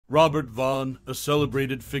Robert Vaughn, a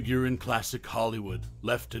celebrated figure in classic Hollywood,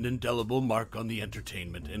 left an indelible mark on the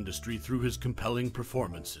entertainment industry through his compelling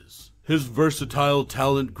performances. His versatile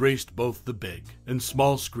talent graced both the big and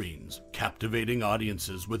small screens, captivating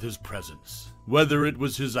audiences with his presence. Whether it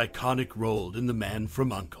was his iconic role in The Man from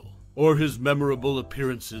U.N.C.L.E. or his memorable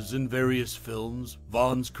appearances in various films,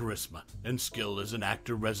 Vaughn's charisma and skill as an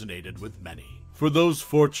actor resonated with many. For those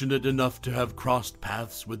fortunate enough to have crossed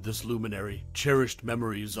paths with this luminary, cherished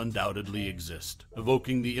memories undoubtedly exist,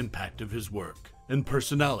 evoking the impact of his work and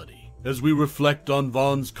personality. As we reflect on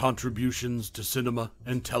Vaughn's contributions to cinema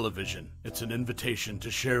and television, it's an invitation to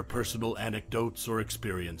share personal anecdotes or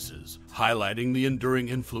experiences, highlighting the enduring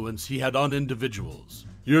influence he had on individuals.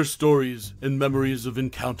 Your stories and memories of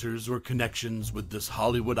encounters or connections with this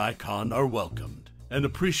Hollywood icon are welcomed and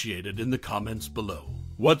appreciated in the comments below.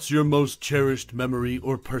 What's your most cherished memory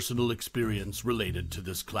or personal experience related to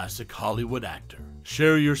this classic Hollywood actor?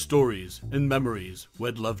 Share your stories and memories.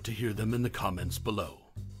 We'd love to hear them in the comments below.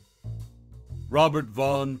 Robert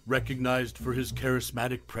Vaughn, recognized for his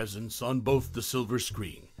charismatic presence on both the silver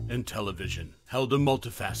screen and television, held a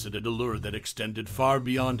multifaceted allure that extended far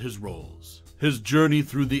beyond his roles. His journey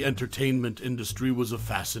through the entertainment industry was a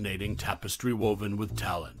fascinating tapestry woven with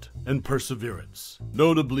talent and perseverance.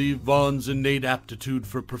 Notably, Vaughn's innate aptitude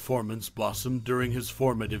for performance blossomed during his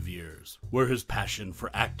formative years, where his passion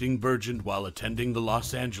for acting burgeoned while attending the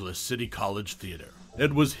Los Angeles City College Theater.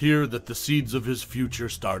 It was here that the seeds of his future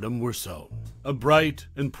stardom were sown. A bright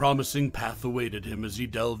and promising path awaited him as he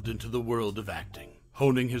delved into the world of acting,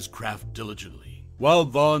 honing his craft diligently. While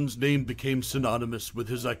Vaughn's name became synonymous with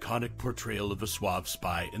his iconic portrayal of a suave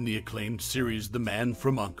spy in the acclaimed series The Man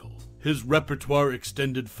from U.N.C.L.E., his repertoire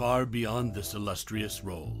extended far beyond this illustrious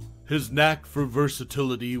role. His knack for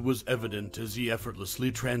versatility was evident as he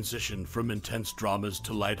effortlessly transitioned from intense dramas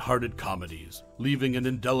to light-hearted comedies, leaving an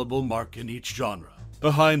indelible mark in each genre.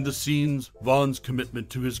 Behind the scenes, Vaughn's commitment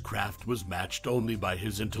to his craft was matched only by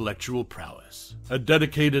his intellectual prowess. A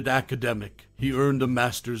dedicated academic, he earned a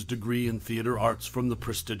master's degree in theater arts from the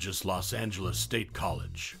prestigious Los Angeles State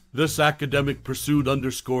College. This academic pursuit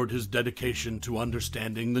underscored his dedication to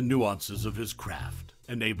understanding the nuances of his craft,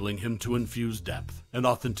 enabling him to infuse depth and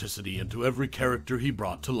authenticity into every character he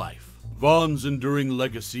brought to life. Vaughn's enduring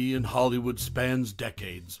legacy in Hollywood spans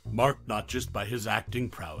decades, marked not just by his acting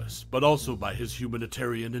prowess, but also by his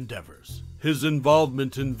humanitarian endeavors. His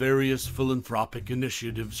involvement in various philanthropic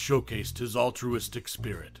initiatives showcased his altruistic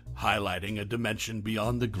spirit, highlighting a dimension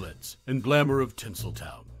beyond the glitz and glamour of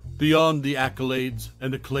Tinseltown. Beyond the accolades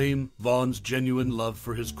and acclaim, Vaughn's genuine love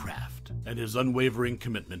for his craft and his unwavering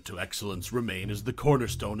commitment to excellence remain as the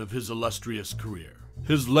cornerstone of his illustrious career.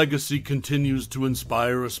 His legacy continues to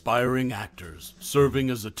inspire aspiring actors, serving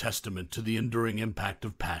as a testament to the enduring impact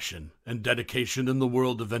of passion and dedication in the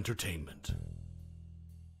world of entertainment.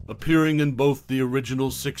 Appearing in both the original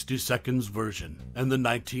 60 Seconds version and the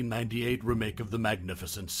 1998 remake of The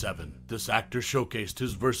Magnificent Seven, this actor showcased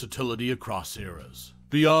his versatility across eras.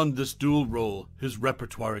 Beyond this dual role, his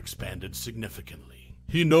repertoire expanded significantly.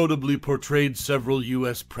 He notably portrayed several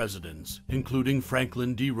U.S. presidents, including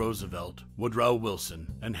Franklin D. Roosevelt, Woodrow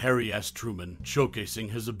Wilson, and Harry S. Truman, showcasing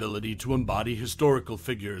his ability to embody historical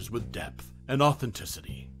figures with depth and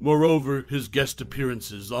authenticity. Moreover, his guest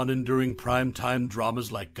appearances on enduring primetime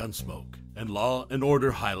dramas like Gunsmoke and Law and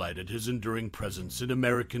Order highlighted his enduring presence in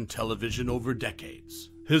American television over decades.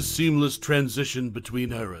 His seamless transition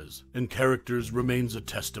between eras and characters remains a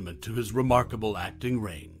testament to his remarkable acting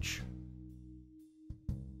range.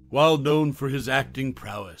 While known for his acting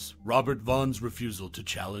prowess, Robert Vaughn's refusal to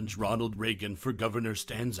challenge Ronald Reagan for governor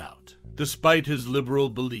stands out. Despite his liberal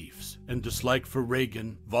beliefs and dislike for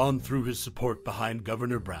Reagan, Vaughn threw his support behind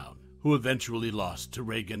Governor Brown, who eventually lost to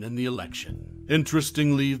Reagan in the election.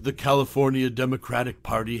 Interestingly, the California Democratic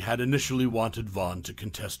Party had initially wanted Vaughn to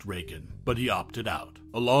contest Reagan, but he opted out,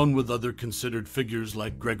 along with other considered figures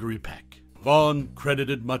like Gregory Peck. Vaughn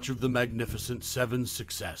credited much of The Magnificent Seven's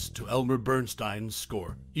success to Elmer Bernstein's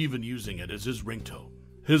score, even using it as his ringtone.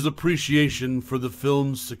 His appreciation for the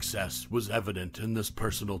film's success was evident in this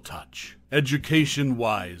personal touch.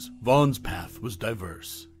 Education-wise, Vaughn's path was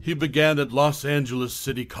diverse. He began at Los Angeles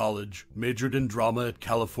City College, majored in drama at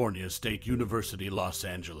California State University, Los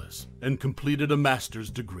Angeles, and completed a master's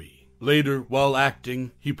degree. Later, while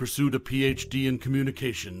acting, he pursued a PhD in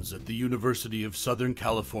communications at the University of Southern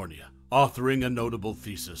California, authoring a notable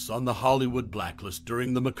thesis on the Hollywood blacklist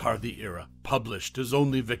during the McCarthy era, published as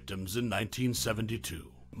Only Victims in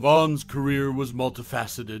 1972. Vaughn's career was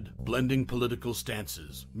multifaceted, blending political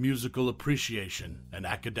stances, musical appreciation, and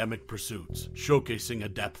academic pursuits, showcasing a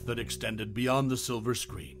depth that extended beyond the silver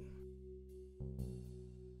screen.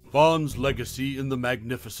 Vaughn's legacy in the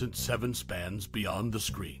Magnificent Seven spans beyond the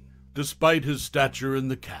screen. Despite his stature in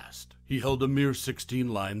the cast, he held a mere 16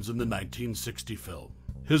 lines in the 1960 film.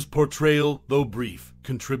 His portrayal, though brief,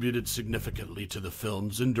 contributed significantly to the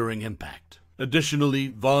film's enduring impact. Additionally,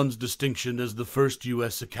 Vaughn's distinction as the first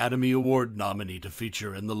U.S. Academy Award nominee to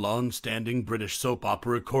feature in the long-standing British soap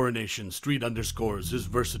opera Coronation Street underscores his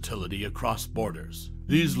versatility across borders.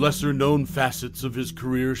 These lesser-known facets of his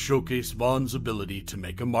career showcase Vaughn's ability to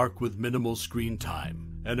make a mark with minimal screen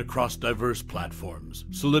time and across diverse platforms,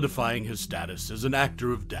 solidifying his status as an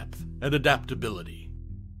actor of depth and adaptability.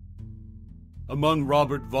 Among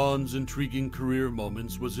Robert Vaughn's intriguing career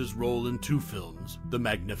moments was his role in two films, The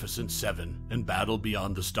Magnificent Seven and Battle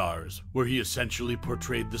Beyond the Stars, where he essentially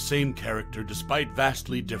portrayed the same character despite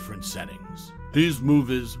vastly different settings. These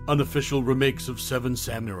movies, unofficial remakes of Seven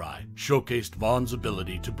Samurai, showcased Vaughn's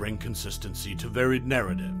ability to bring consistency to varied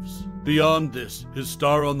narratives. Beyond this, his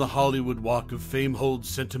star on the Hollywood Walk of Fame holds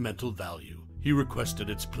sentimental value. He requested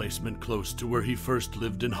its placement close to where he first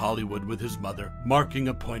lived in Hollywood with his mother, marking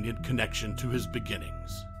a poignant connection to his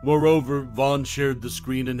beginnings. Moreover, Vaughn shared the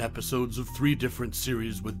screen in episodes of 3 different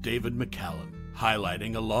series with David McCallum,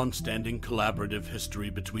 highlighting a long-standing collaborative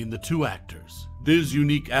history between the two actors. These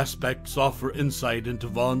unique aspects offer insight into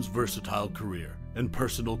Vaughn's versatile career and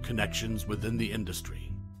personal connections within the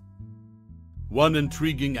industry. One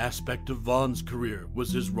intriguing aspect of Vaughn's career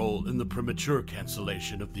was his role in the premature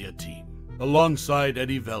cancellation of the A-Team. Alongside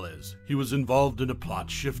Eddie Velez, he was involved in a plot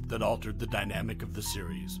shift that altered the dynamic of the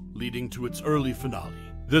series, leading to its early finale.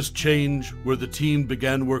 This change, where the team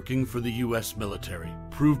began working for the U.S. military,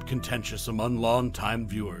 proved contentious among long-time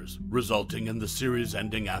viewers, resulting in the series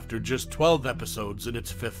ending after just 12 episodes in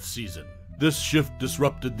its 5th season. This shift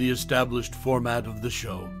disrupted the established format of the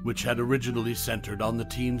show, which had originally centered on the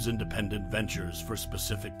team's independent ventures for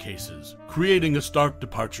specific cases, creating a stark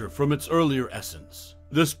departure from its earlier essence.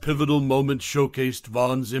 This pivotal moment showcased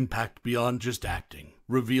Vaughn's impact beyond just acting,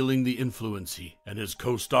 revealing the influence he and his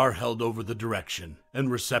co-star held over the direction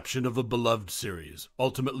and reception of a beloved series,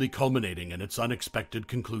 ultimately culminating in its unexpected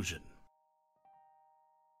conclusion.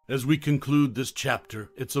 As we conclude this chapter,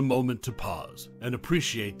 it's a moment to pause and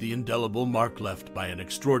appreciate the indelible mark left by an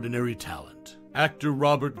extraordinary talent. Actor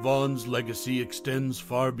Robert Vaughn's legacy extends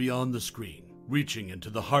far beyond the screen, reaching into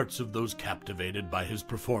the hearts of those captivated by his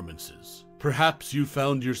performances. Perhaps you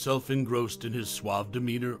found yourself engrossed in his suave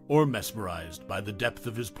demeanor or mesmerized by the depth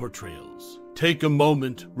of his portrayals. Take a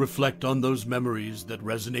moment, reflect on those memories that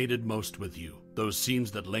resonated most with you, those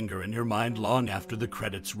scenes that linger in your mind long after the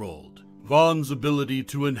credits rolled. Vaughn's ability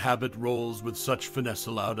to inhabit roles with such finesse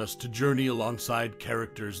allowed us to journey alongside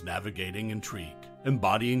characters navigating intrigue,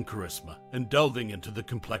 embodying charisma, and delving into the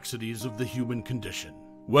complexities of the human condition.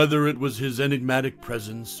 Whether it was his enigmatic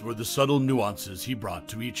presence or the subtle nuances he brought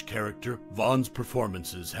to each character, Vaughn's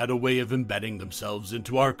performances had a way of embedding themselves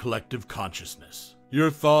into our collective consciousness.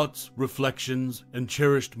 Your thoughts, reflections, and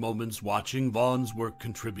cherished moments watching Vaughn's work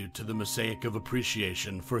contribute to the mosaic of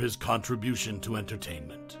appreciation for his contribution to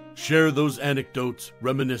entertainment. Share those anecdotes,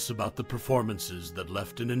 reminisce about the performances that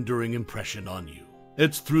left an enduring impression on you.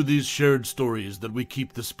 It's through these shared stories that we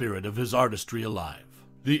keep the spirit of his artistry alive.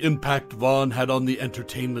 The impact Vaughn had on the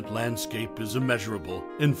entertainment landscape is immeasurable,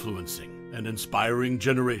 influencing and inspiring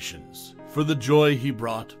generations. For the joy he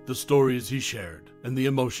brought, the stories he shared, and the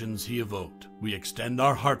emotions he evoked, we extend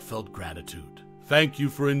our heartfelt gratitude. Thank you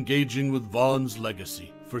for engaging with Vaughn's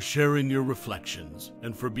legacy, for sharing your reflections,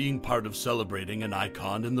 and for being part of celebrating an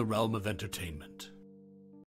icon in the realm of entertainment.